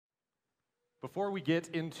Before we get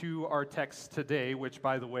into our text today, which,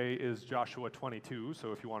 by the way, is Joshua 22,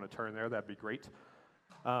 so if you want to turn there, that'd be great.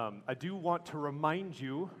 I do want to remind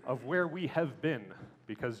you of where we have been,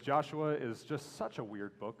 because Joshua is just such a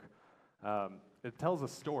weird book. It tells a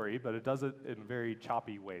story, but it does it in very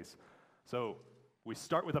choppy ways. So we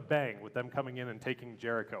start with a bang, with them coming in and taking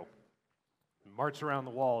Jericho. March around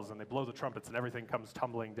the walls, and they blow the trumpets, and everything comes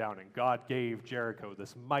tumbling down. And God gave Jericho,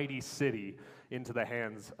 this mighty city, into the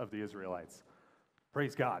hands of the Israelites.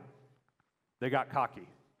 Praise God. They got cocky.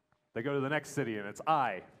 They go to the next city, and it's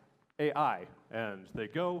Ai. And they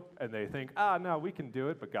go, and they think, no, we can do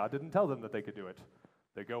it, but God didn't tell them that they could do it.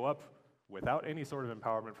 They go up without any sort of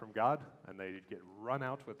empowerment from God, and they get run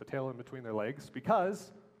out with the tail in between their legs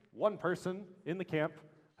because one person in the camp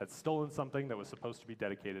had stolen something that was supposed to be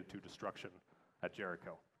dedicated to destruction at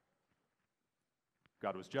Jericho.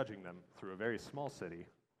 God was judging them through a very small city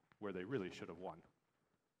where they really should have won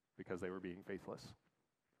because they were being faithless.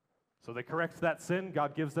 So they correct that sin.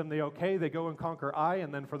 God gives them the okay. They go and conquer Ai,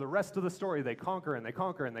 and then for the rest of the story, they conquer and they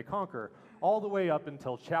conquer and they conquer all the way up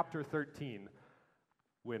until chapter 13,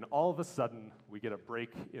 when all of a sudden we get a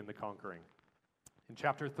break in the conquering. In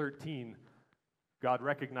chapter 13, God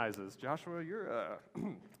recognizes, Joshua, you're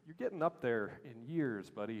getting up there in years,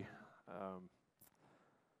 buddy.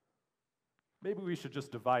 Maybe we should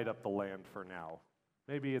just divide up the land for now.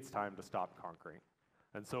 Maybe it's time to stop conquering.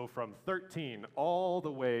 And so from 13 all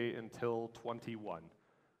the way until 21,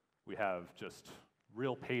 we have just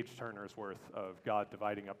real page-turners worth of God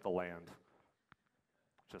dividing up the land.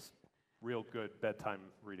 Just real good bedtime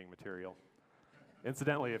reading material.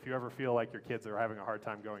 Incidentally, if you ever feel like your kids are having a hard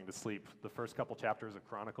time going to sleep, the first couple chapters of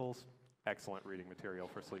Chronicles, excellent reading material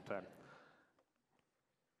for sleep time.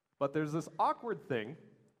 But there's this awkward thing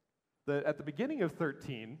that at the beginning of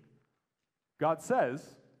 13, God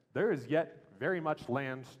says, there is yet very much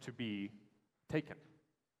land to be taken.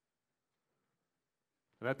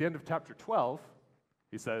 And at the end of chapter 12,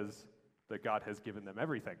 he says that God has given them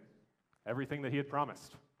everything that he had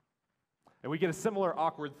promised. And we get a similar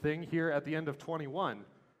awkward thing here at the end of 21,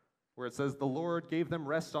 where it says, the Lord gave them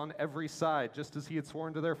rest on every side, just as he had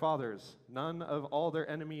sworn to their fathers. None of all their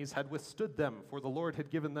enemies had withstood them, for the Lord had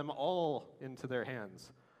given them all into their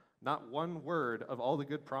hands. Not one word of all the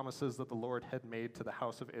good promises that the Lord had made to the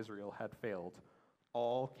house of Israel had failed.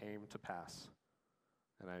 All came to pass.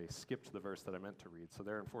 And I skipped the verse that I meant to read. So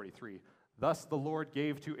there in 43, thus the Lord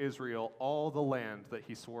gave to Israel all the land that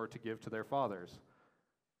he swore to give to their fathers.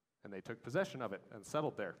 And they took possession of it and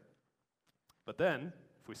settled there. But then,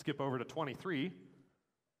 if we skip over to 23,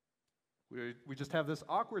 we just have this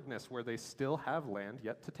awkwardness where they still have land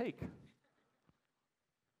yet to take.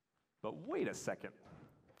 But wait a second.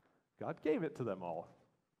 God gave it to them all,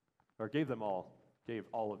 or gave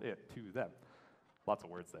all of it to them. Lots of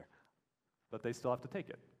words there. But they still have to take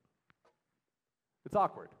it. It's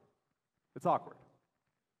awkward. It's awkward.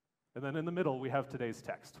 And then in the middle, we have today's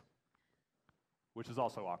text, which is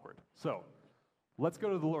also awkward. So let's go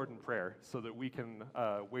to the Lord in prayer so that we can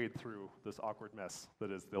wade through this awkward mess that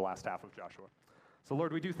is the last half of Joshua. So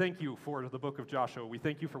Lord, we do thank you for the book of Joshua. We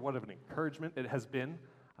thank you for what of an encouragement it has been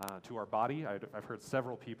to our body. I've heard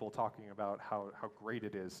several people talking about how great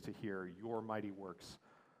it is to hear your mighty works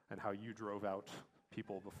and how you drove out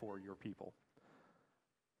people before your people.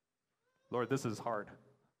 Lord, this is hard.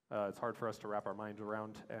 It's hard for us to wrap our minds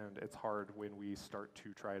around, and it's hard when we start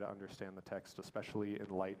to try to understand the text, especially in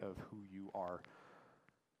light of who you are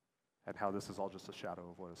and how this is all just a shadow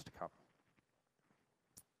of what is to come.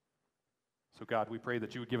 So God, we pray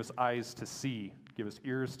that you would give us eyes to see, give us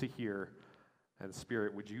ears to hear, and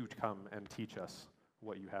Spirit, would you come and teach us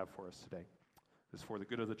what you have for us today? This is for the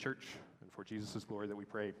good of the church and for Jesus' glory that we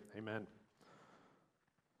pray. Amen.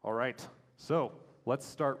 All right, so let's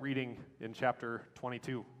start reading in chapter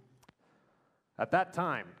 22. At the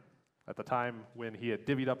time when he had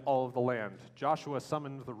divvied up all of the land, Joshua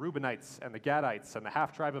summoned the Reubenites and the Gadites and the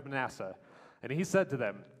half-tribe of Manasseh, and he said to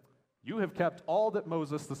them, you have kept all that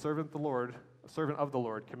Moses, the servant of the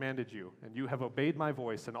Lord, commanded you, and you have obeyed my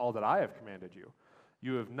voice in all that I have commanded you.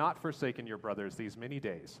 You have not forsaken your brothers these many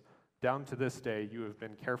days. Down to this day you have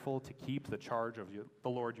been careful to keep the charge of the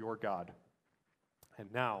Lord your God.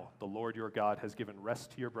 And now the Lord your God has given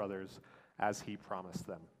rest to your brothers as he promised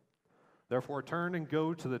them. Therefore turn and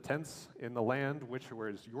go to the tents in the land which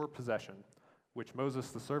was your possession, which Moses,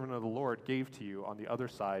 the servant of the Lord, gave to you on the other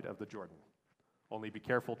side of the Jordan. Only be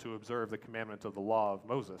careful to observe the commandment of the law of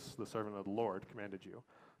Moses, the servant of the Lord, commanded you,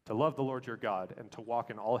 to love the Lord your God and to walk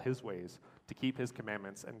in all his ways, to keep his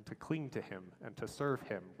commandments and to cling to him and to serve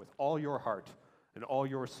him with all your heart and all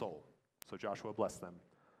your soul. So Joshua blessed them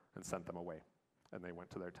and sent them away, and they went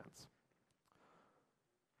to their tents.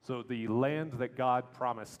 So the land that God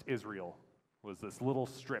promised Israel was this little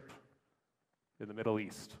strip in the Middle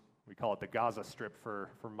East. We call it the Gaza Strip for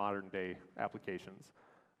modern day applications.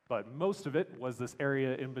 But most of it was this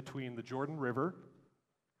area in between the Jordan River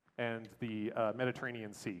and the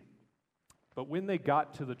Mediterranean Sea. But when they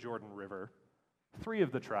got to the Jordan River, 3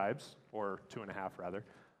 of the tribes, or 2.5 rather,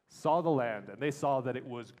 saw the land, and they saw that it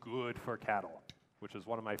was good for cattle, which is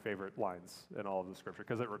one of my favorite lines in all of the scripture,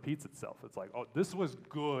 because it repeats itself. It's like, oh, this was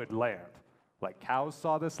good land. Like cows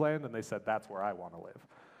saw this land, and they said, that's where I want to live.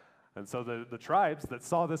 And so the tribes that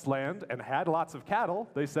saw this land and had lots of cattle,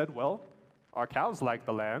 they said, well, our cows like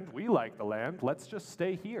the land, we like the land, let's just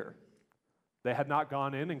stay here. They had not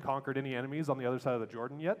gone in and conquered any enemies on the other side of the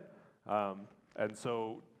Jordan yet. And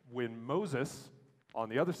so when Moses, on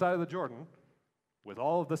the other side of the Jordan, with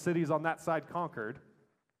all of the cities on that side conquered,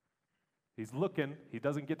 he's looking, he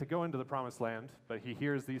doesn't get to go into the promised land, but he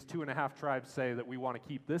hears these 2.5 tribes say that we want to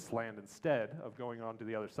keep this land instead of going on to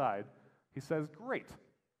the other side. He says, great,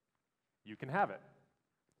 you can have it,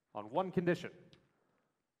 on one condition.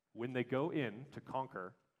 When they go in to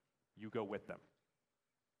conquer, you go with them.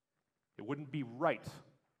 It wouldn't be right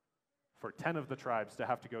for 10 of the tribes to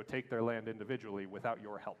have to go take their land individually without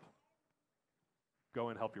your help. Go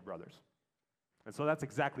and help your brothers. And so that's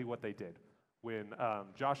exactly what they did. When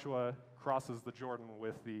Joshua crosses the Jordan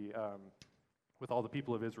with all the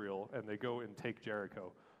people of Israel, and they go and take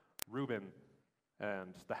Jericho, Reuben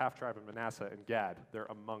and the half-tribe of Manasseh and Gad, they're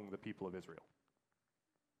among the people of Israel.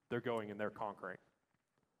 They're going and they're conquering.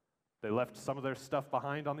 They left some of their stuff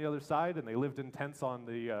behind on the other side, and they lived in tents on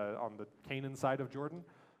the Canaan side of Jordan,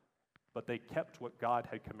 but they kept what God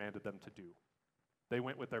had commanded them to do. They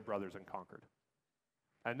went with their brothers and conquered.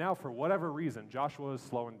 And now, for whatever reason, Joshua is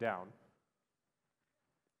slowing down,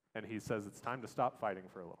 and he says it's time to stop fighting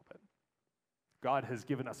for a little bit. God has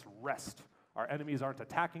given us rest. Our enemies aren't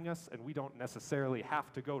attacking us, and we don't necessarily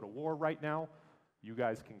have to go to war right now. You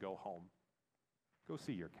guys can go home. Go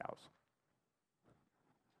see your cows.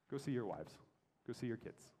 Go see your wives. Go see your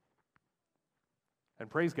kids. And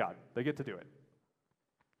praise God, they get to do it.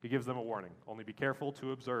 He gives them a warning. Only be careful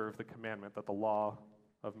to observe the commandment that the law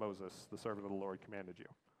of Moses, the servant of the Lord, commanded you.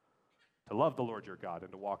 To love the Lord your God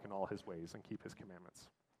and to walk in all his ways and keep his commandments.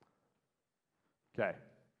 Okay.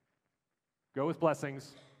 Go with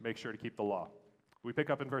blessings. Make sure to keep the law. We pick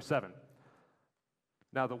up in verse 7.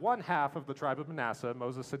 Now the one half of the tribe of Manasseh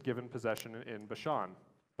Moses had given possession in Bashan,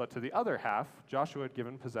 but to the other half Joshua had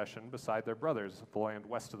given possession beside their brothers, the land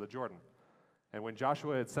west of the Jordan. And when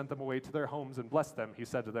Joshua had sent them away to their homes and blessed them, he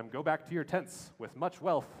said to them, go back to your tents with much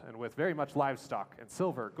wealth and with very much livestock and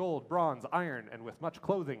silver, gold, bronze, iron, and with much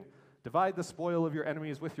clothing. Divide the spoil of your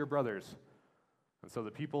enemies with your brothers. And so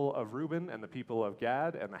the people of Reuben and the people of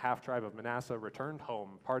Gad and the half-tribe of Manasseh returned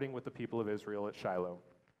home, parting with the people of Israel at Shiloh,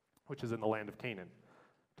 which is in the land of Canaan,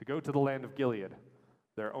 to go to the land of Gilead,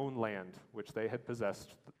 their own land, which they had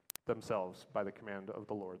possessed themselves by the command of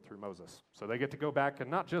the Lord through Moses. So they get to go back,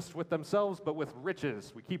 and not just with themselves, but with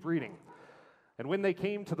riches. We keep reading. And when they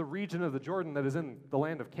came to the region of the Jordan that is in the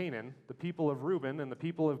land of Canaan, the people of Reuben and the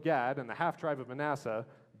people of Gad and the half-tribe of Manasseh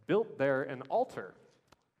built there an altar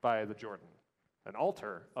by the Jordan, an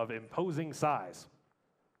altar of imposing size.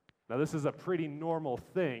 Now, this is a pretty normal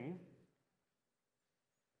thing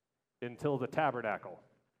until the tabernacle.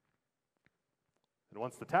 And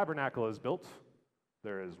once the tabernacle is built,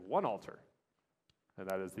 there is one altar, and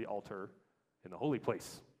that is the altar in the holy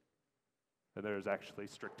place. And there's actually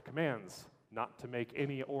strict commands not to make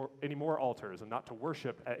any more altars and not to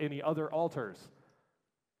worship at any other altars.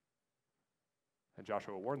 And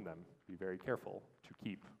Joshua warned them, be very careful to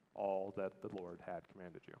keep all that the Lord had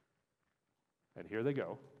commanded you. And here they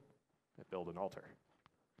go and build an altar.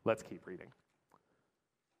 Let's keep reading.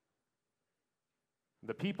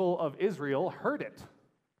 The people of Israel heard it,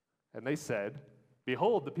 and they said,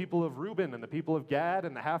 behold, the people of Reuben and the people of Gad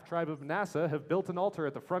and the half-tribe of Manasseh have built an altar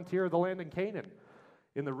at the frontier of the land in Canaan,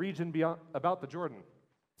 in the region beyond, about the Jordan,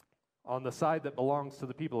 on the side that belongs to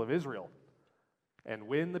the people of Israel. And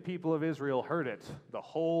when the people of Israel heard it, the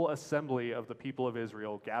whole assembly of the people of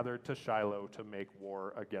Israel gathered to Shiloh to make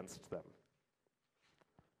war against them.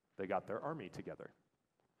 They got their army together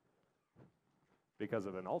because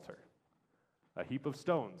of an altar, a heap of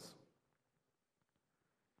stones.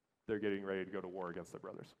 They're getting ready to go to war against their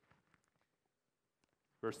brothers.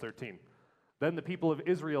 Verse 13. Then the people of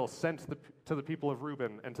Israel sent to the people of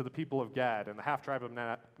Reuben and to the people of Gad and the half-tribe of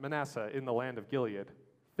Manasseh in the land of Gilead,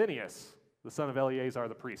 Phinehas, the son of Eleazar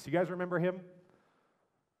the priest. You guys remember him?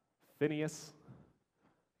 Phinehas.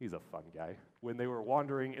 He's a fun guy. When they were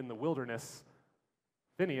wandering in the wilderness,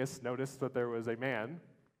 Phinehas noticed that there was a man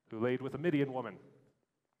who laid with a Midian woman.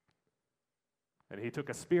 And he took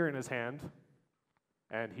a spear in his hand,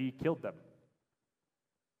 and he killed them.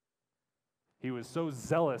 He was so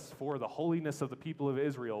zealous for the holiness of the people of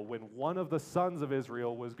Israel, when one of the sons of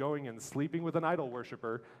Israel was going and sleeping with an idol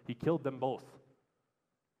worshiper, he killed them both.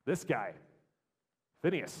 This guy,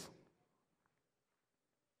 Phinehas.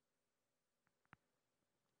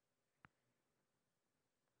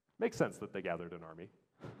 Makes sense that they gathered an army.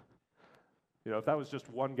 If that was just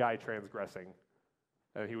one guy transgressing,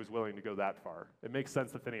 and he was willing to go that far, it makes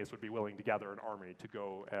sense that Phinehas would be willing to gather an army to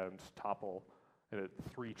go and topple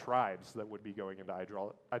 3 tribes that would be going into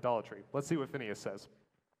idolatry. Let's see what Phinehas says.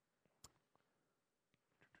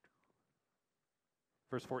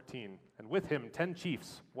 Verse 14, and with him 10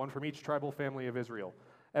 chiefs, one from each tribal family of Israel,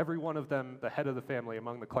 every one of them the head of the family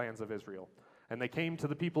among the clans of Israel. And they came to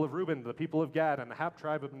the people of Reuben, the people of Gad, and the half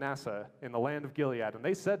tribe of Manasseh in the land of Gilead, and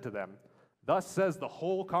they said to them, thus says the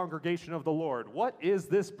whole congregation of the Lord, what is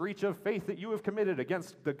this breach of faith that you have committed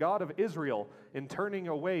against the God of Israel in turning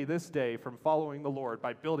away this day from following the Lord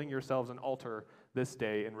by building yourselves an altar this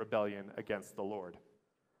day in rebellion against the Lord?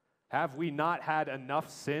 Have we not had enough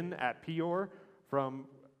sin at Peor, from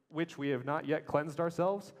which we have not yet cleansed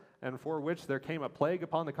ourselves, and for which there came a plague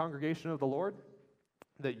upon the congregation of the Lord,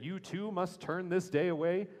 that you too must turn this day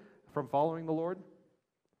away from following the Lord?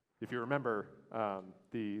 If you remember,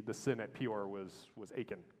 the sin at Peor was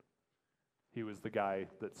Achan. He was the guy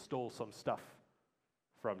that stole some stuff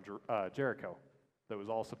from Jericho that was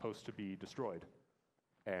all supposed to be destroyed,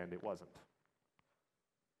 and it wasn't.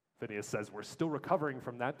 Phinehas says, we're still recovering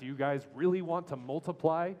from that. Do you guys really want to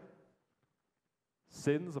multiply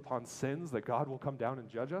sins upon sins that God will come down and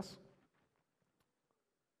judge us?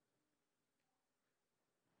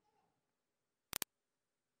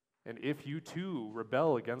 And if you too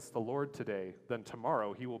rebel against the Lord today, then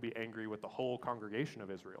tomorrow he will be angry with the whole congregation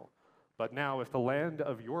of Israel. But now, if the land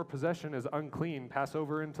of your possession is unclean, pass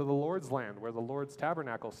over into the Lord's land, where the Lord's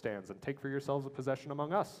tabernacle stands, and take for yourselves a possession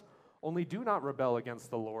among us. Only do not rebel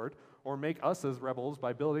against the Lord, or make us as rebels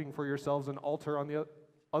by building for yourselves an altar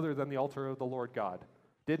other than the altar of the Lord God.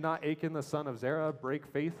 Did not Achan the son of Zerah break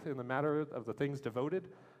faith in the matter of the things devoted,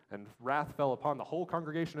 and wrath fell upon the whole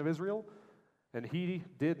congregation of Israel? And he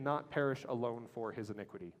did not perish alone for his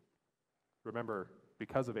iniquity. Remember,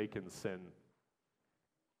 because of Achan's sin,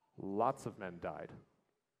 lots of men died.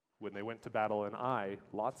 When they went to battle in Ai,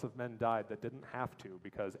 lots of men died that didn't have to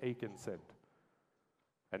because Achan sinned.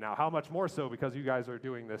 And now how much more so because you guys are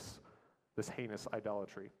doing this heinous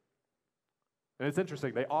idolatry. And it's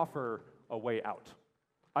interesting, they offer a way out.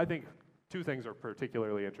 I think 2 things are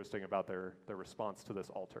particularly interesting about their response to this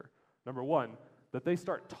altar. Number 1, that they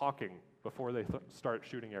start talking before they start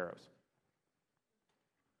shooting arrows.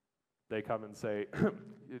 They come and say,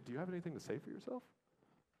 do you have anything to say for yourself?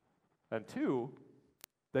 And 2,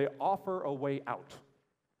 they offer a way out.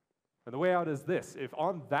 And the way out is this: if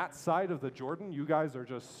on that side of the Jordan you guys are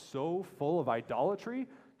just so full of idolatry,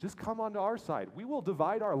 just come onto our side. We will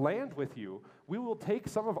divide our land with you. We will take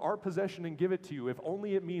some of our possession and give it to you, if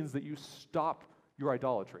only it means that you stop your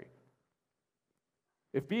idolatry.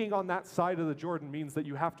 If being on that side of the Jordan means that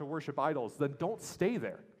you have to worship idols, then don't stay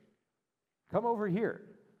there. Come over here.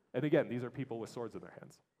 And again, these are people with swords in their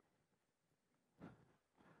hands.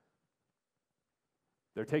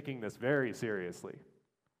 They're taking this very seriously.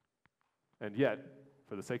 And yet,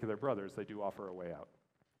 for the sake of their brothers, they do offer a way out.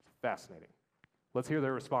 It's fascinating. Let's hear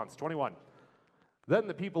their response. 21. Then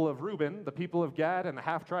the people of Reuben, the people of Gad, and the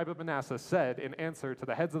half-tribe of Manasseh said in answer to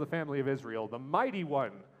the heads of the family of Israel, the mighty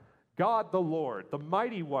one, God the Lord, the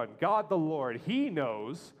mighty one, God the Lord, he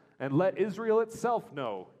knows, and let Israel itself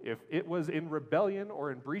know. If it was in rebellion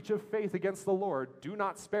or in breach of faith against the Lord, do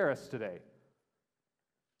not spare us today.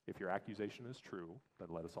 If your accusation is true, then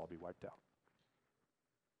let us all be wiped out.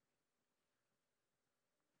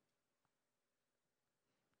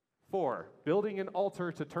 Four, building an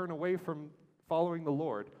altar to turn away from following the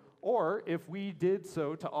Lord, or if we did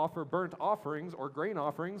so to offer burnt offerings or grain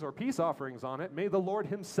offerings or peace offerings on it, may the Lord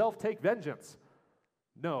himself take vengeance.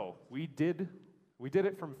 No, we did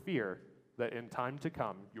it from fear that in time to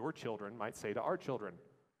come your children might say to our children,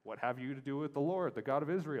 what have you to do with the Lord, the God of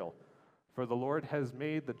Israel? For the Lord has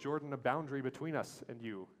made the Jordan a boundary between us and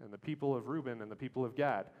you, and the people of Reuben and the people of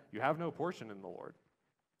Gad. You have no portion in the Lord.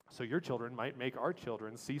 So your children might make our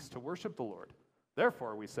children cease to worship the Lord.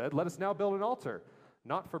 Therefore, we said, let us now build an altar,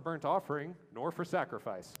 not for burnt offering, nor for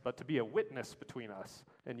sacrifice, but to be a witness between us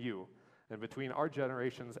and you, and between our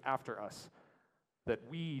generations after us, that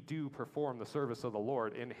we do perform the service of the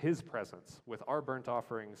Lord in his presence with our burnt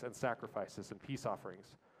offerings and sacrifices and peace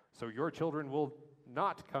offerings. So your children will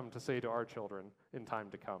not come to say to our children in time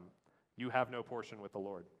to come, you have no portion with the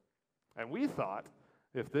Lord. And we thought,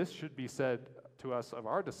 if this should be said to us of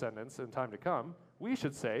our descendants in time to come, we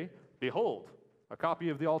should say, behold, a copy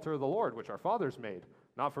of the altar of the Lord, which our fathers made,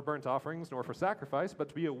 not for burnt offerings nor for sacrifice, but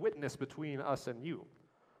to be a witness between us and you.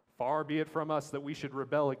 Far be it from us that we should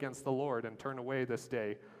rebel against the Lord and turn away this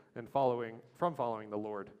day from following the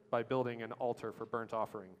Lord by building an altar for burnt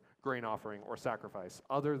offering, grain offering, or sacrifice,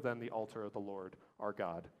 other than the altar of the Lord our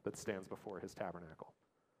God that stands before his tabernacle.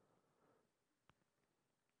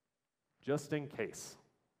 Just in case.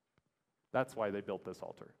 That's why they built this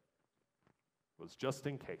altar. It was just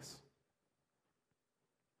in case.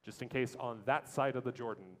 Just in case on that side of the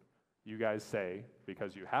Jordan, you guys say,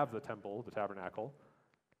 because you have the temple, the tabernacle,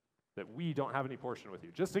 that we don't have any portion with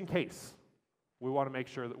you. Just in case, we want to make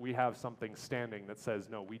sure that we have something standing that says,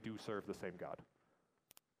 no, we do serve the same God.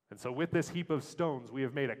 And so with this heap of stones, we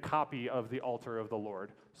have made a copy of the altar of the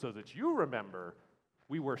Lord so that you remember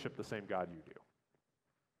we worship the same God you do.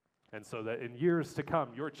 And so that in years to come,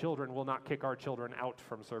 your children will not kick our children out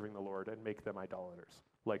from serving the Lord and make them idolaters,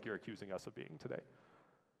 like you're accusing us of being today.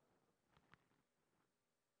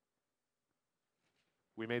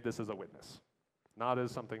 We made this as a witness, not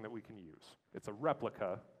as something that we can use. It's a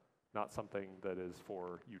replica, not something that is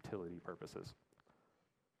for utility purposes.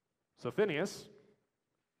 So Phinehas,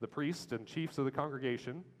 the priest and chiefs of the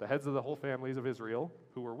congregation, the heads of the whole families of Israel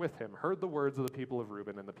who were with him, heard the words of the people of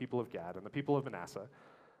Reuben and the people of Gad and the people of Manasseh,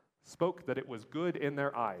 spoke that it was good in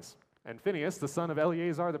their eyes. And Phinehas, the son of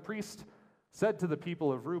Eleazar the priest, said to the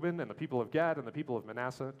people of Reuben and the people of Gad and the people of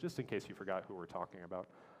Manasseh, just in case you forgot who we're talking about,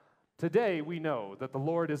 today we know that the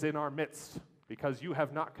Lord is in our midst, because you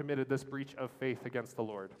have not committed this breach of faith against the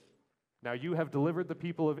Lord. Now you have delivered the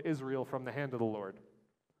people of Israel from the hand of the Lord.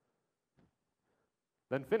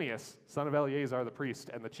 Then Phinehas, son of Eleazar the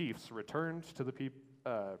priest, and the chiefs returned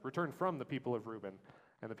from the people of Reuben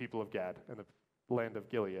and the people of Gad and the land of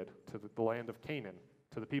Gilead to the land of Canaan,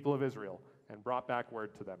 to the people of Israel, and brought back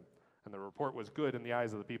word to them. And the report was good in the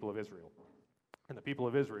eyes of the people of Israel. And the people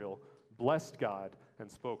of Israel blessed God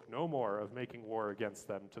and spoke no more of making war against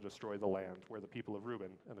them to destroy the land where the people of Reuben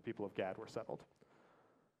and the people of Gad were settled.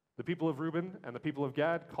 The people of Reuben and the people of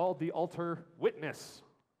Gad called the altar Witness,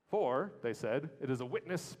 for, they said, it is a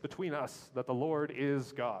witness between us that the Lord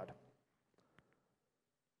is God.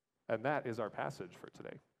 And that is our passage for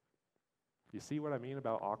today. You see what I mean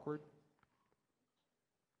about awkward?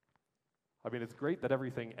 I mean, it's great that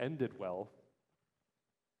everything ended well,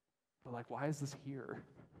 but like, why is this here?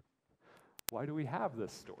 Why do we have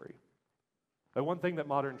this story? The one thing that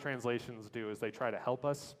modern translations do is they try to help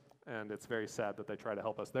us, and it's very sad that they try to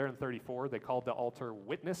help us. There in 34, they called the altar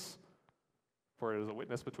Witness, for it is a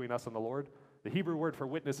witness between us and the Lord. The Hebrew word for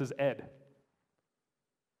witness is ed,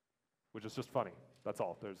 which is just funny. That's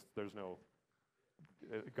all. There's no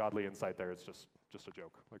godly insight there. It's just a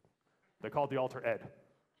joke. Like, they called the altar Ed.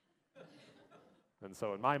 And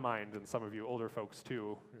so in my mind, and some of you older folks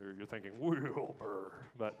too, you're thinking, Wilbur.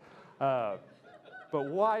 But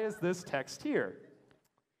why is this text here?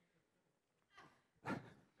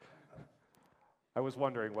 I was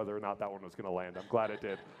wondering whether or not that one was going to land. I'm glad it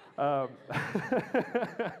did.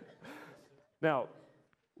 Now,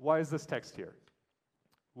 why is this text here?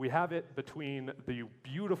 We have it between the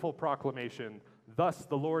beautiful proclamation, thus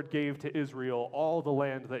the Lord gave to Israel all the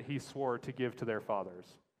land that he swore to give to their fathers.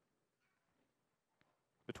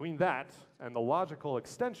 Between that and the logical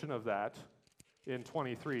extension of that in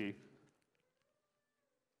 23,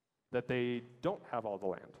 that they don't have all the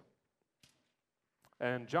land.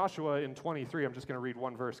 And Joshua in 23, I'm just going to read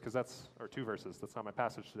one verse or two verses, that's not my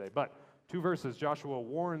passage today, but 2 verses, Joshua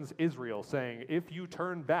warns Israel, saying, if you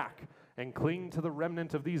turn back and cling to the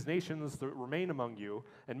remnant of these nations that remain among you,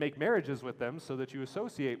 and make marriages with them so that you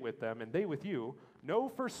associate with them, and they with you, know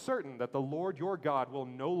for certain that the Lord your God will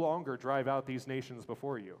no longer drive out these nations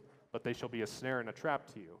before you, but they shall be a snare and a trap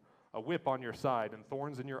to you, a whip on your side and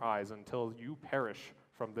thorns in your eyes until you perish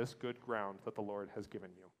from this good ground that the Lord has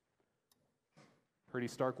given you. Pretty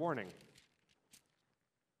stark warning.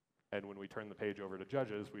 And when we turn the page over to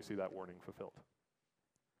Judges, we see that warning fulfilled.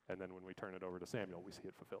 And then when we turn it over to Samuel, we see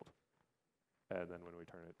it fulfilled. And then when we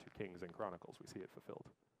turn it to Kings and Chronicles, we see it fulfilled.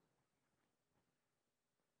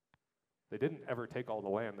 They didn't ever take all the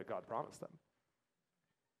land that God promised them.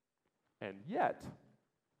 And yet,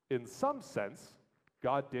 in some sense,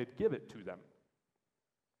 God did give it to them.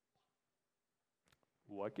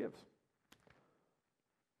 What gives?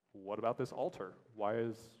 What about this altar? Why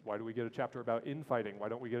do we get a chapter about infighting? Why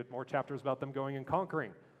don't we get more chapters about them going and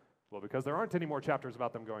conquering? Well, because there aren't any more chapters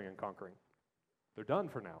about them going and conquering. They're done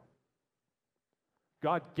for now.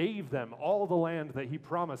 God gave them all the land that he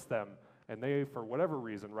promised them, and they, for whatever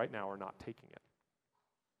reason, right now are not taking it.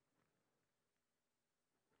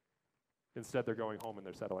 Instead, they're going home and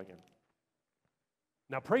they're settling in.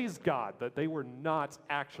 Now, praise God that they were not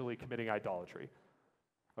actually committing idolatry.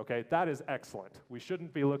 Okay, that is excellent. We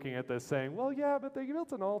shouldn't be looking at this saying, well, yeah, but they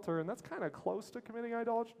built an altar, and that's kind of close to committing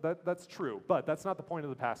idolatry. That's true, but that's not the point of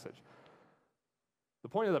the passage. The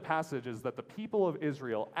point of the passage is that the people of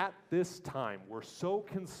Israel at this time were so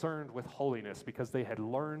concerned with holiness because they had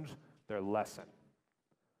learned their lesson.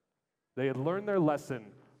 They had learned their lesson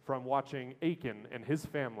from watching Achan and his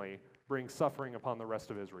family bring suffering upon the rest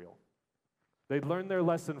of Israel. They'd learned their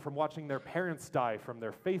lesson from watching their parents die from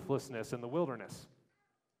their faithlessness in the wilderness.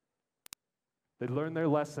 They'd learned their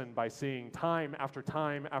lesson by seeing time after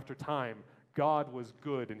time after time, God was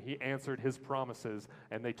good and he answered his promises,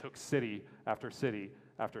 and they took city after city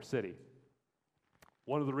after city.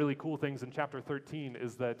 One of the really cool things in chapter 13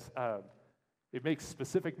 is that it makes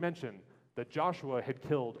specific mention that Joshua had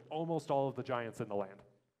killed almost all of the giants in the land.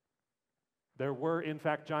 There were, in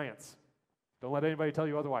fact, giants. Don't let anybody tell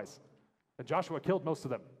you otherwise. And Joshua killed most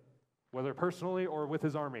of them, whether personally or with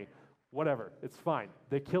his army, whatever. It's fine.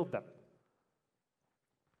 They killed them.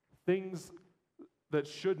 Things that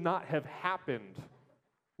should not have happened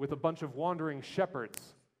with a bunch of wandering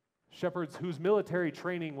shepherds whose military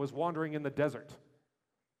training was wandering in the desert.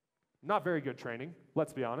 Not very good training,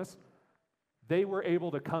 let's be honest. They were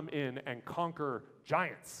able to come in and conquer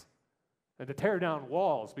giants and to tear down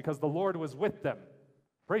walls because the Lord was with them.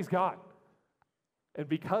 Praise God. And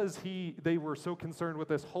because they were so concerned with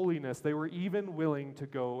this holiness, they were even willing to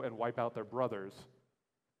go and wipe out their brothers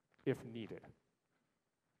if needed.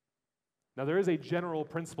 Now, there is a general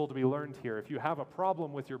principle to be learned here. If you have a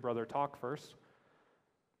problem with your brother, talk first.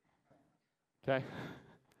 Okay?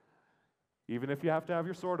 Even if you have to have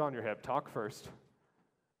your sword on your hip, talk first.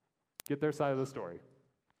 Get their side of the story.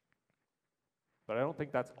 But I don't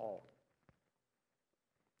think that's all.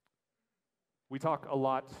 We talk a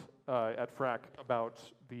lot at FRAC about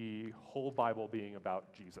the whole Bible being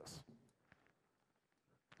about Jesus.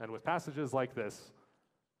 And with passages like this,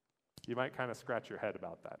 you might kind of scratch your head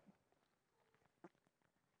about that.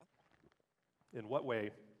 In what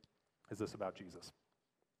way is this about Jesus?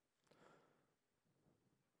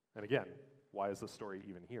 And again, why is this story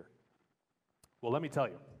even here? Well, let me tell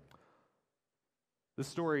you. This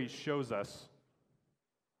story shows us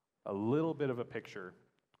a little bit of a picture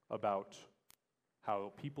about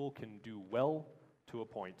how people can do well to a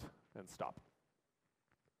point and stop.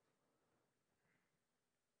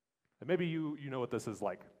 And maybe you know what this is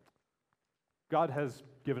like. God has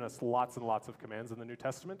given us lots and lots of commands in the New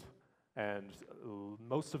Testament, and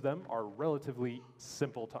most of them are relatively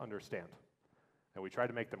simple to understand. And we try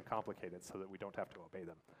to make them complicated so that we don't have to obey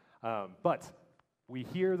them. But we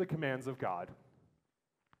hear the commands of God,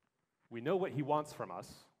 we know what he wants from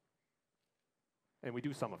us, and we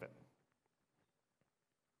do some of it.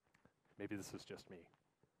 Maybe this is just me,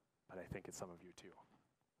 but I think it's some of you too.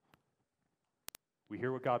 We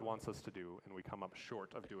hear what God wants us to do, and we come up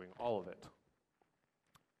short of doing all of it.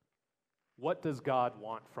 What does God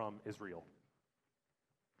want from Israel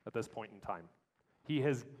at this point in time? He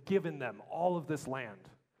has given them all of this land.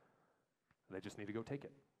 They just need to go take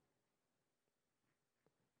it.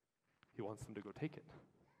 He wants them to go take it.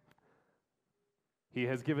 He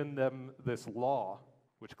has given them this law,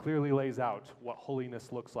 which clearly lays out what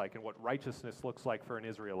holiness looks like and what righteousness looks like for an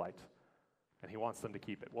Israelite. And he wants them to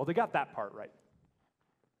keep it. Well, they got that part right.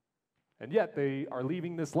 And yet they are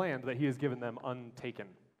leaving this land that he has given them untaken.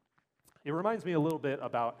 It reminds me a little bit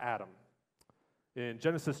about Adam. In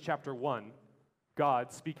Genesis chapter 1,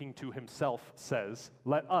 God, speaking to himself, says,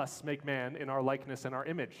 "Let us make man in our likeness and our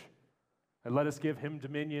image, and let us give him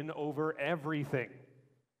dominion over everything."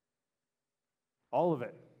 All of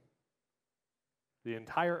it. The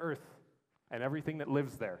entire earth and everything that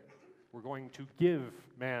lives there. We're going to give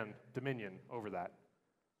man dominion over that.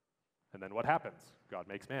 And then what happens? God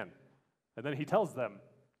makes man. And then he tells man,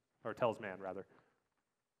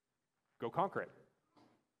 go conquer it.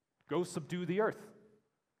 Go subdue the earth.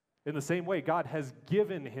 In the same way, God has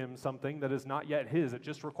given him something that is not yet his. It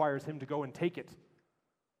just requires him to go and take it.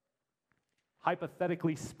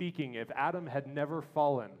 Hypothetically speaking, if Adam had never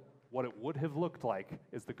fallen, what it would have looked like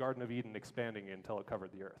is the Garden of Eden expanding until it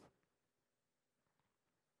covered the earth.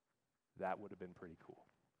 That would have been pretty cool.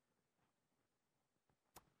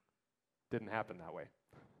 Didn't happen that way.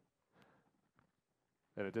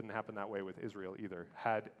 And it didn't happen that way with Israel either.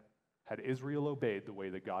 Had Israel obeyed the way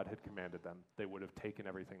that God had commanded them, they would have taken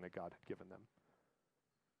everything that God had given them.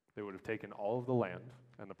 They would have taken all of the land,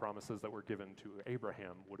 and the promises that were given to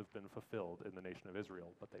Abraham would have been fulfilled in the nation of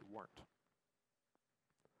Israel, but they weren't.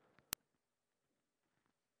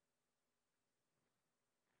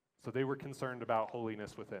 So they were concerned about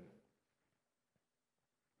holiness within.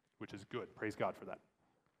 which is good. Praise God for that.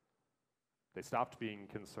 They stopped being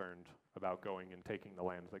concerned about going and taking the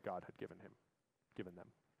land that God had given them.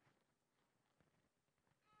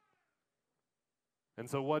 And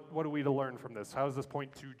so what are we to learn from this? How does this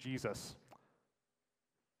point to Jesus?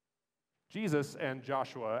 Jesus and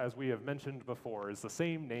Joshua, as we have mentioned before, is the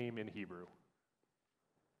same name in Hebrew.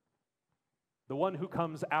 The one who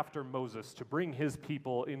comes after Moses to bring his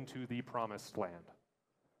people into the promised land.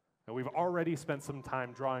 And we've already spent some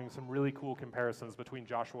time drawing some really cool comparisons between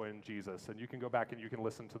Joshua and Jesus, and you can go back and you can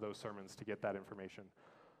listen to those sermons to get that information.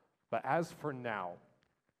 But as for now,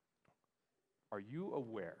 are you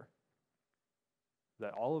aware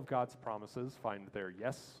that all of God's promises find their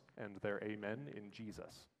yes and their amen in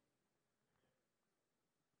Jesus?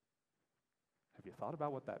 Have you thought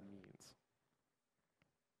about what that means?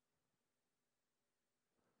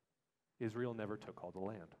 Israel never took all the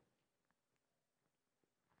land.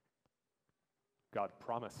 God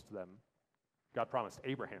promised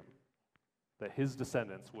Abraham that his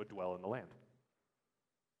descendants would dwell in the land.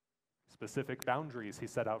 Specific boundaries he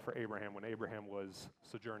set out for Abraham when Abraham was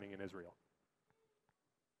sojourning in Israel.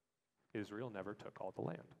 Israel never took all the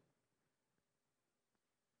land.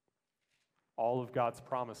 All of God's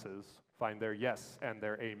promises find their yes and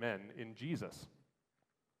their amen in Jesus.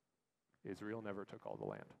 Israel never took all the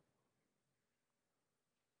land.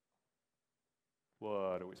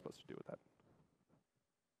 What are we supposed to do with that?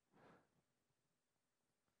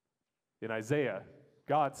 In Isaiah,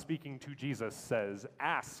 God speaking to Jesus says,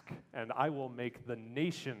 "Ask, and I will make the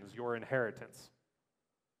nations your inheritance.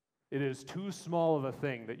 It is too small of a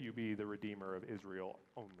thing that you be the Redeemer of Israel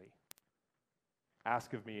only.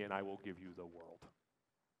 Ask of me, and I will give you the world."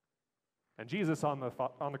 And Jesus on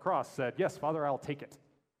the cross said, "Yes, Father, I'll take it."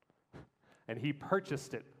 And he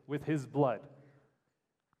purchased it with his blood.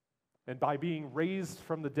 And by being raised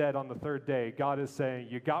from the dead on the third day, God is saying,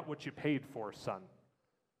 you got what you paid for, son.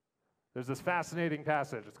 There's this fascinating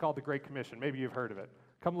passage. It's called the Great Commission. Maybe you've heard of it.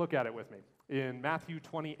 Come look at it with me. In Matthew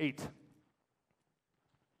 28.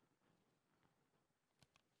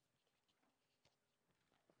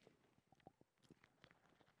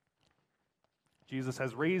 Jesus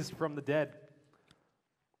has raised from the dead.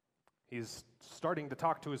 He's starting to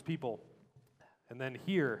talk to his people. And then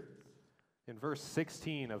here, in verse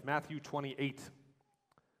 16 of Matthew 28,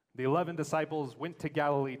 the 11 disciples went to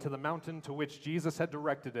Galilee, to the mountain to which Jesus had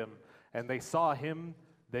directed them, and they saw him,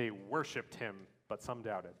 they worshipped him, but some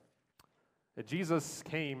doubted. And Jesus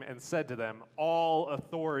came and said to them, "All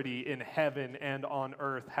authority in heaven and on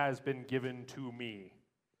earth has been given to me."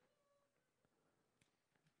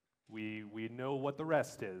 We know what the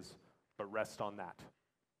rest is, but rest on that.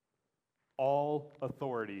 All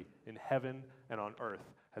authority in heaven and on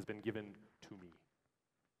earth has been given to me.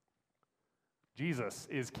 Jesus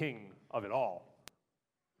is king of it all.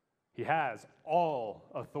 He has all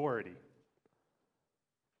authority.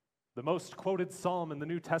 The most quoted psalm in the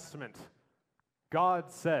New Testament, God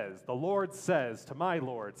says, the Lord says to my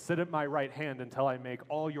Lord, "Sit at my right hand until I make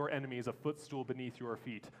all your enemies a footstool beneath your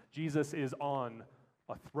feet." Jesus is on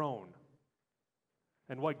a throne.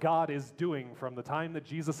 And what God is doing from the time that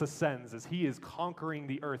Jesus ascends is he is conquering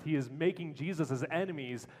the earth. He is making Jesus'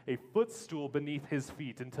 enemies a footstool beneath his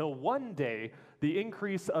feet until one day the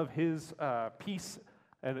increase of his peace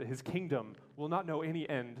and his kingdom will not know any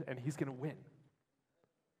end, and he's going to win.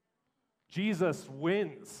 Jesus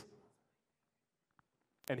wins,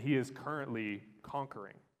 and he is currently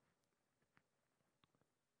conquering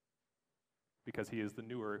because he is the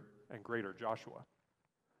newer and greater Joshua.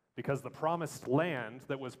 Because the promised land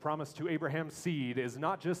that was promised to Abraham's seed is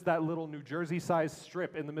not just that little New Jersey-sized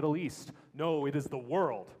strip in the Middle East. No, it is the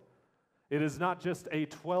world. It is not just a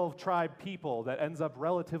 12-tribe people that ends up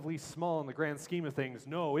relatively small in the grand scheme of things.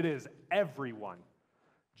 No, it is everyone.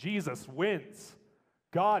 Jesus wins.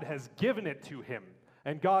 God has given it to him,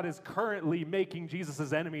 and God is currently making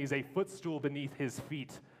Jesus' enemies a footstool beneath his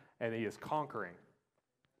feet, and he is conquering.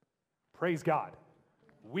 Praise God.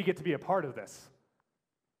 We get to be a part of this.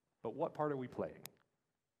 But what part are we playing?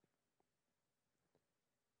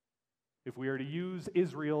 If we are to use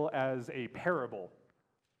Israel as a parable,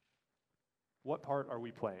 what part are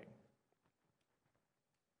we playing?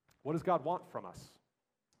 What does God want from us?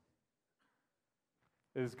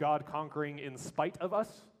 Is God conquering in spite of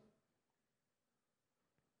us?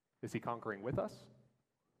 Is he conquering with us?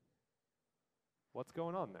 What's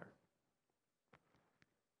going on there?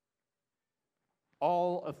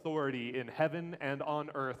 All authority in heaven and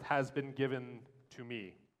on earth has been given to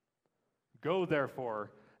me. Go,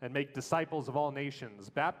 therefore, and make disciples of all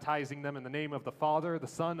nations, baptizing them in the name of the Father, the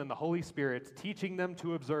Son, and the Holy Spirit, teaching them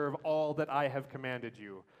to observe all that I have commanded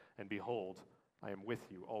you. And behold, I am with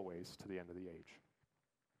you always to the end of the age.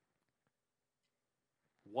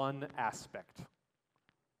 One aspect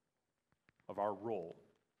of our role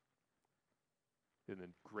in the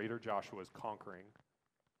greater Joshua's conquering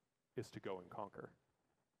is to go and conquer.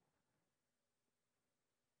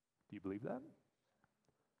 Do you believe that?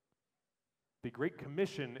 The Great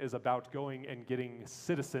Commission is about going and getting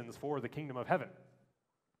citizens for the kingdom of heaven.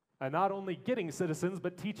 And not only getting citizens,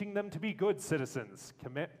 but teaching them to be good citizens,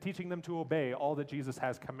 teaching them to obey all that Jesus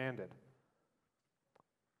has commanded.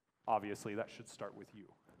 Obviously, that should start with you.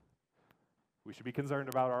 We should be concerned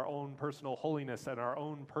about our own personal holiness and our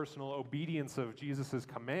own personal obedience of Jesus'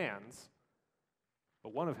 commands.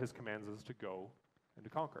 But one of his commands is to go and to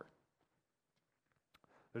conquer.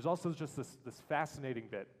 There's also just this fascinating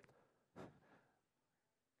bit.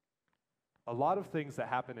 A lot of things that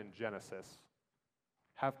happen in Genesis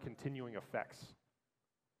have continuing effects.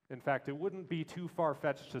 In fact, it wouldn't be too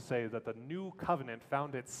far-fetched to say that the new covenant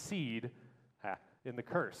found its seed in the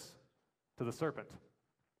curse to the serpent.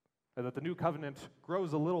 And that the new covenant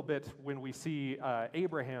grows a little bit when we see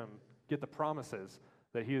Abraham get the promises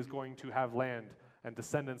that he is going to have land and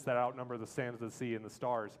descendants that outnumber the sands of the sea and the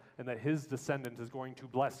stars, and that his descendant is going to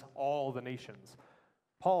bless all the nations.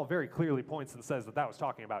 Paul very clearly points and says that that was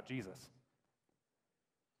talking about Jesus.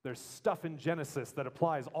 There's stuff in Genesis that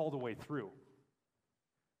applies all the way through.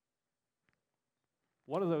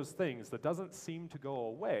 One of those things that doesn't seem to go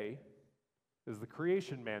away is the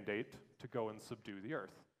creation mandate to go and subdue the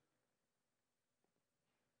earth.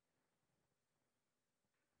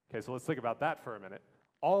 Okay, so let's think about that for a minute.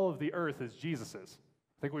 All of the earth is Jesus's.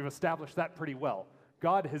 I think we've established that pretty well.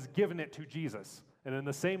 God has given it to Jesus. And in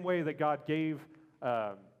the same way that God gave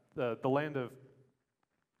the land of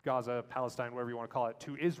Gaza, Palestine, whatever you want to call it,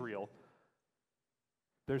 to Israel,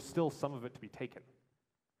 there's still some of it to be taken.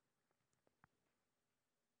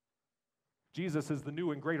 Jesus is the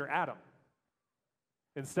new and greater Adam.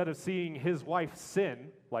 Instead of seeing his wife sin,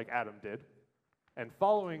 like Adam did, and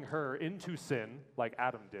following her into sin, like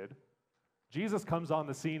Adam did, Jesus comes on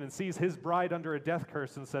the scene and sees his bride under a death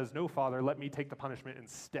curse and says, "No, Father, let me take the punishment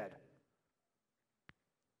instead."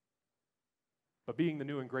 But being the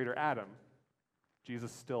new and greater Adam,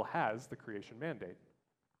 Jesus still has the creation mandate.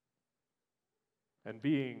 And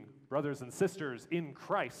being brothers and sisters in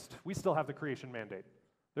Christ, we still have the creation mandate.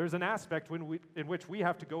 There's an aspect in which we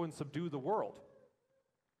have to go and subdue the world.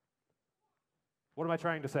 What am I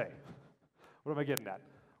trying to say? What am I getting at?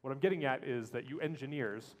 What I'm getting at is that you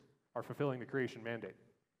engineers are fulfilling the creation mandate.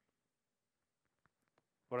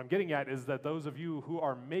 What I'm getting at is that those of you who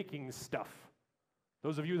are making stuff,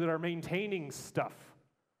 those of you that are maintaining stuff,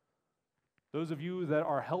 those of you that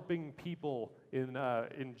are helping people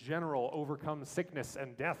in general overcome sickness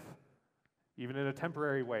and death, even in a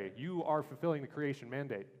temporary way, you are fulfilling the creation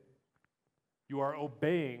mandate. You are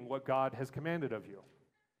obeying what God has commanded of you.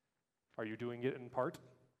 Are you doing it in part?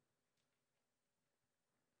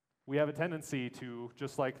 We have a tendency to,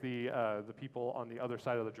 just like the people on the other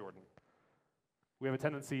side of the Jordan, we have a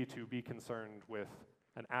tendency to be concerned with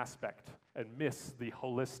an aspect and miss the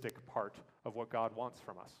holistic part of what God wants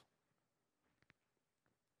from us.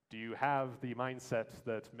 Do you have the mindset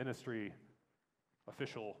that ministry,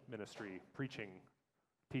 official ministry, preaching,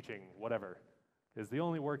 teaching, whatever, is the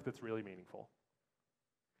only work that's really meaningful?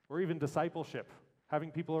 Or even discipleship,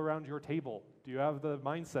 having people around your table. Do you have the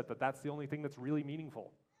mindset that that's the only thing that's really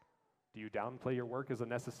meaningful? Do you downplay your work as a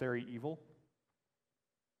necessary evil?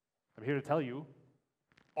 I'm here to tell you,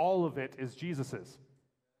 all of it is Jesus's.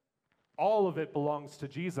 All of it belongs to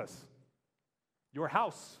Jesus. Your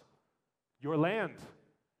house, your land,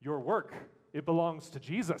 your work, it belongs to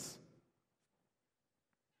Jesus.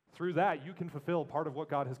 Through that, you can fulfill part of what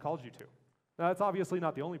God has called you to. Now, that's obviously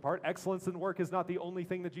not the only part. Excellence in work is not the only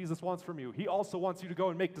thing that Jesus wants from you. He also wants you to go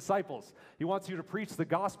and make disciples. He wants you to preach the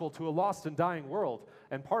gospel to a lost and dying world.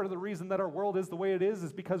 And part of the reason that our world is the way it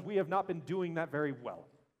is because we have not been doing that very well.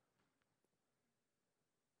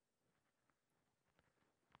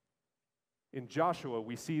 In Joshua,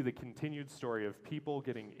 we see the continued story of people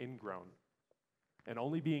getting ingrown and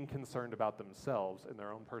only being concerned about themselves and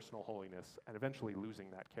their own personal holiness and eventually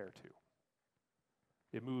losing that care too.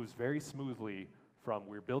 It moves very smoothly from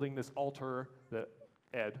we're building this altar, that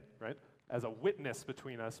Ed, right, as a witness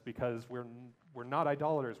between us because we're not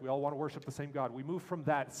idolaters. We all want to worship the same God. We move from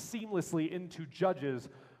that seamlessly into Judges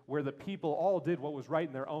where the people all did what was right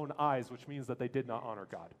in their own eyes, which means that they did not honor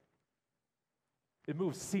God. It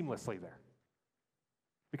moves seamlessly there.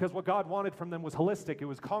 Because what God wanted from them was holistic. It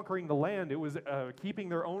was conquering the land. It was keeping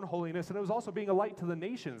their own holiness. And it was also being a light to the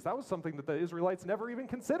nations. That was something that the Israelites never even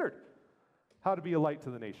considered, how to be a light to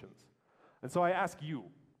the nations. And so I ask you,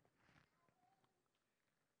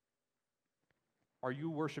 Are you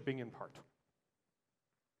worshiping in part?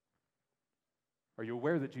 Are you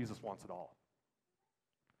aware that Jesus wants it all?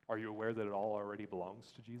 Are you aware that it all already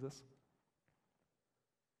belongs to Jesus?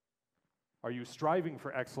 Are you striving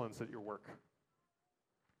for excellence at your work?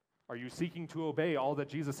 Are you seeking to obey all that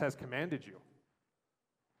Jesus has commanded you?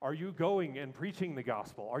 Are you going and preaching the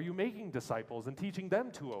gospel? Are you making disciples and teaching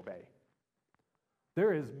them to obey?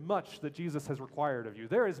 There is much that Jesus has required of you.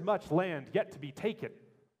 There is much land yet to be taken.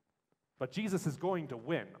 But Jesus is going to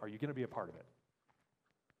win. Are you going to be a part of it?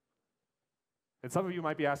 And some of you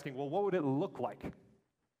might be asking, well, what would it look like?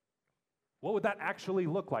 What would that actually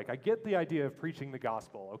look like? I get the idea of preaching the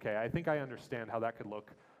gospel. Okay, I think I understand how that could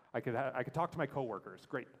look. I could talk to my coworkers.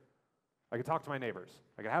 Great. I could talk to my neighbors.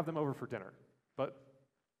 I could have them over for dinner. But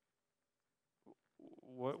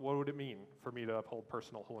what would it mean for me to uphold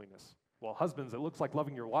personal holiness? Well, husbands, it looks like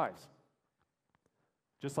loving your wives,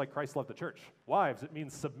 just like Christ loved the church. Wives, it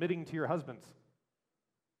means submitting to your husbands.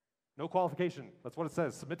 No qualification. That's what it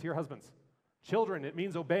says. Submit to your husbands. Children, it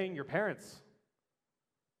means obeying your parents.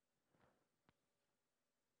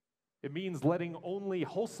 It means letting only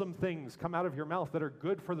wholesome things come out of your mouth that are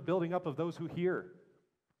good for the building up of those who hear.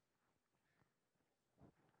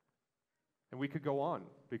 And we could go on,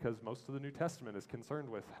 because most of the New Testament is concerned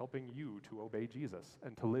with helping you to obey Jesus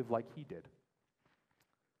and to live like he did.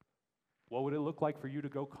 What would it look like for you to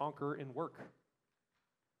go conquer in work?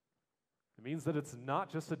 It means that it's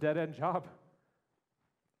not just a dead-end job.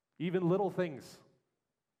 Even little things,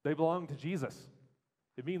 they belong to Jesus.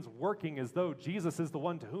 It means working as though Jesus is the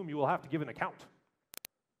one to whom you will have to give an account.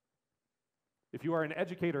 If you are an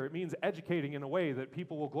educator, it means educating in a way that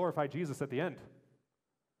people will glorify Jesus at the end.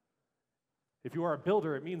 If you are a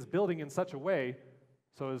builder, it means building in such a way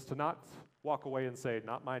so as to not walk away and say,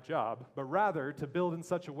 not my job, but rather to build in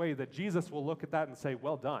such a way that Jesus will look at that and say,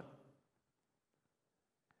 well done.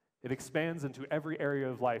 It expands into every area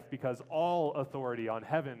of life because all authority on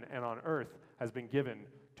heaven and on earth has been given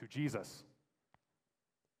to Jesus.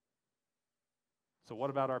 So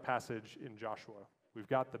what about our passage in Joshua? We've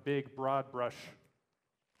got the big, broad brush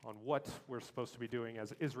on what we're supposed to be doing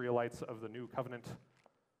as Israelites of the new covenant.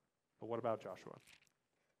 But what about Joshua?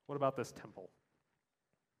 What about this temple?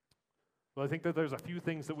 Well, I think that there's a few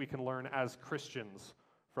things that we can learn as Christians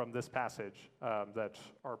from this passage that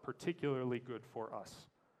are particularly good for us.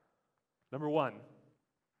 Number one,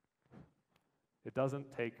 it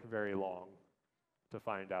doesn't take very long to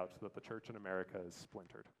find out that the church in America is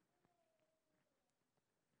splintered.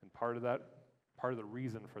 And part of the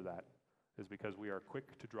reason for that is because we are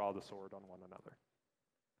quick to draw the sword on one another.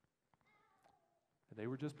 And they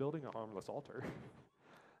were just building a harmless altar.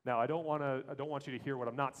 Now, I don't want you to hear what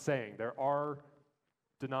I'm not saying. There are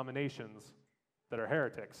denominations that are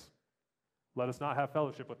heretics. Let us not have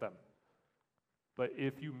fellowship with them. But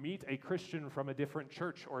if you meet a Christian from a different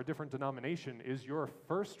church or a different denomination, is your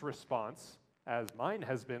first response, as mine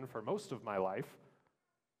has been for most of my life,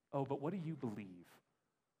 oh, but what do you believe?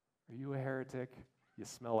 Are you a heretic? You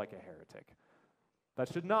smell like a heretic.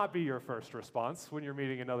 That should not be your first response when you're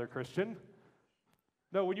meeting another Christian.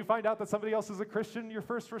 No, when you find out that somebody else is a Christian, your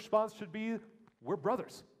first response should be, we're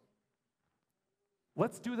brothers.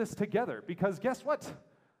 Let's do this together, because guess what?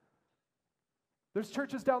 There's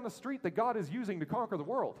churches down the street that God is using to conquer the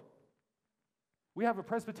world. We have a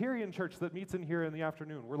Presbyterian church that meets in here in the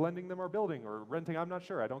afternoon. We're lending them our building or renting, I'm not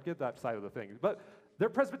sure. I don't get that side of the thing. But they're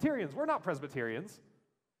Presbyterians. We're not Presbyterians.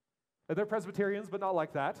 And they're Presbyterians, but not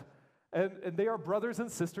like that. And they are brothers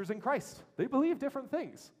and sisters in Christ. They believe different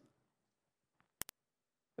things.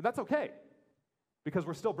 And that's okay, because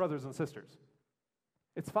we're still brothers and sisters.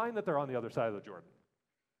 It's fine that they're on the other side of the Jordan.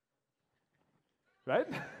 Right?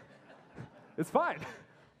 It's fine.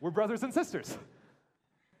 We're brothers and sisters.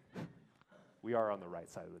 We are on the right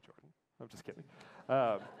side of the Jordan. I'm just kidding.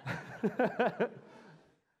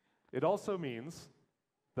 It also means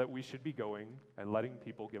that we should be going and letting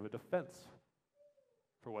people give a defense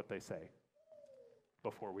for what they say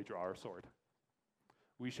before we draw our sword.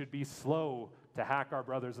 We should be slow to hack our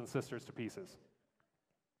brothers and sisters to pieces.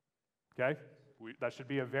 Okay? That should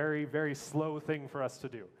be a very, very slow thing for us to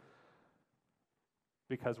do.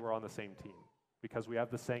 Because we're on the same team. Because we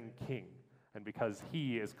have the same king. And because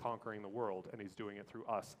he is conquering the world and he's doing it through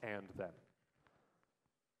us and them.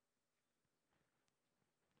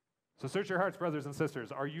 So search your hearts, brothers and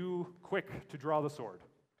sisters. Are you quick to draw the sword?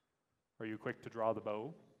 Are you quick to draw the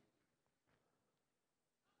bow?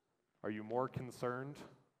 Are you more concerned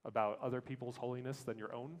about other people's holiness than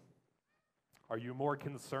your own? Are you more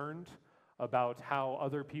concerned about how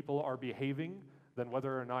other people are behaving than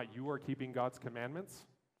whether or not you are keeping God's commandments?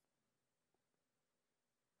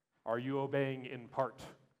 Are you obeying in part?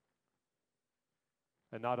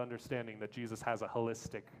 and not understanding that Jesus has a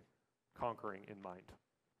holistic conquering in mind.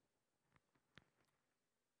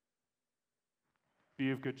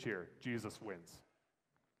 Be of good cheer. Jesus wins.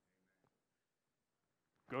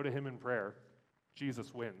 Go to him in prayer.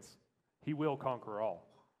 Jesus wins. He will conquer all.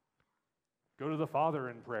 Go to the Father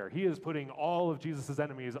in prayer. He is putting all of Jesus'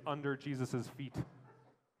 enemies under Jesus' feet.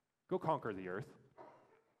 Go conquer the earth.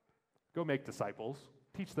 Go make disciples.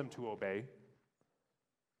 Teach them to obey.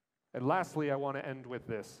 And lastly, I want to end with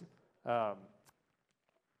this.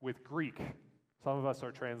 With Greek, some of us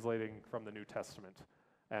are translating from the New Testament,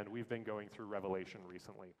 and we've been going through Revelation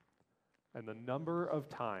recently. And the number of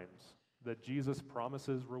times that Jesus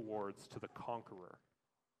promises rewards to the conqueror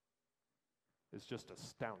is just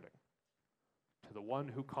astounding. To the one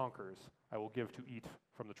who conquers, I will give to eat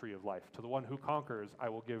from the tree of life. To the one who conquers, I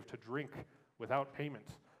will give to drink without payment.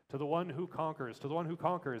 To the one who conquers,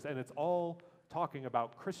 and it's all talking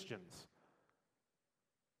about Christians.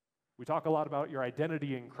 We talk a lot about your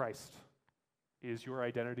identity in Christ. Is your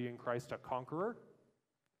identity in Christ a conqueror?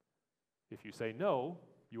 If you say no,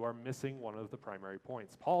 you are missing one of the primary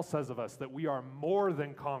points. Paul says of us that we are more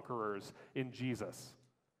than conquerors in Jesus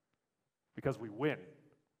because we win.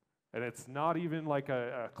 And it's not even like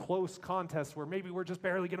a close contest where maybe we're just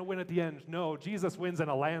barely going to win at the end. No, Jesus wins in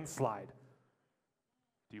a landslide.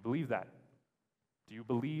 Do you believe that? Do you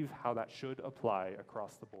believe how that should apply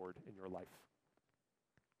across the board in your life?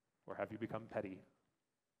 Or have you become petty?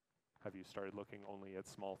 Have you started looking only at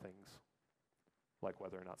small things, like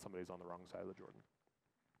whether or not somebody's on the wrong side of the Jordan?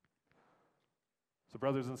 So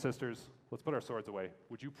brothers and sisters, let's put our swords away.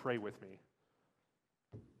 Would you pray with me?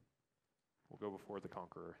 We'll go before the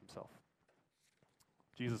conqueror himself.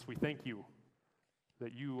 Jesus, we thank you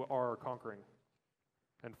that you are conquering.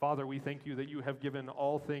 And Father, we thank you that you have given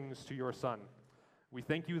all things to your Son. We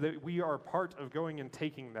thank you that we are part of going and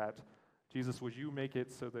taking that. Jesus, would you make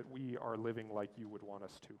it so that we are living like you would want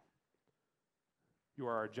us to? You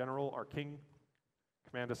are our general, our king.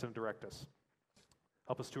 Command us and direct us.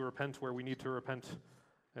 Help us to repent where we need to repent,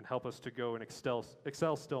 and help us to go and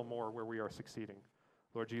excel still more where we are succeeding.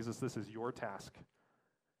 Lord Jesus, this is your task,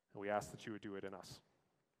 and we ask that you would do it in us.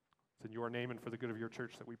 It's in your name and for the good of your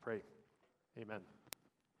church that we pray. Amen.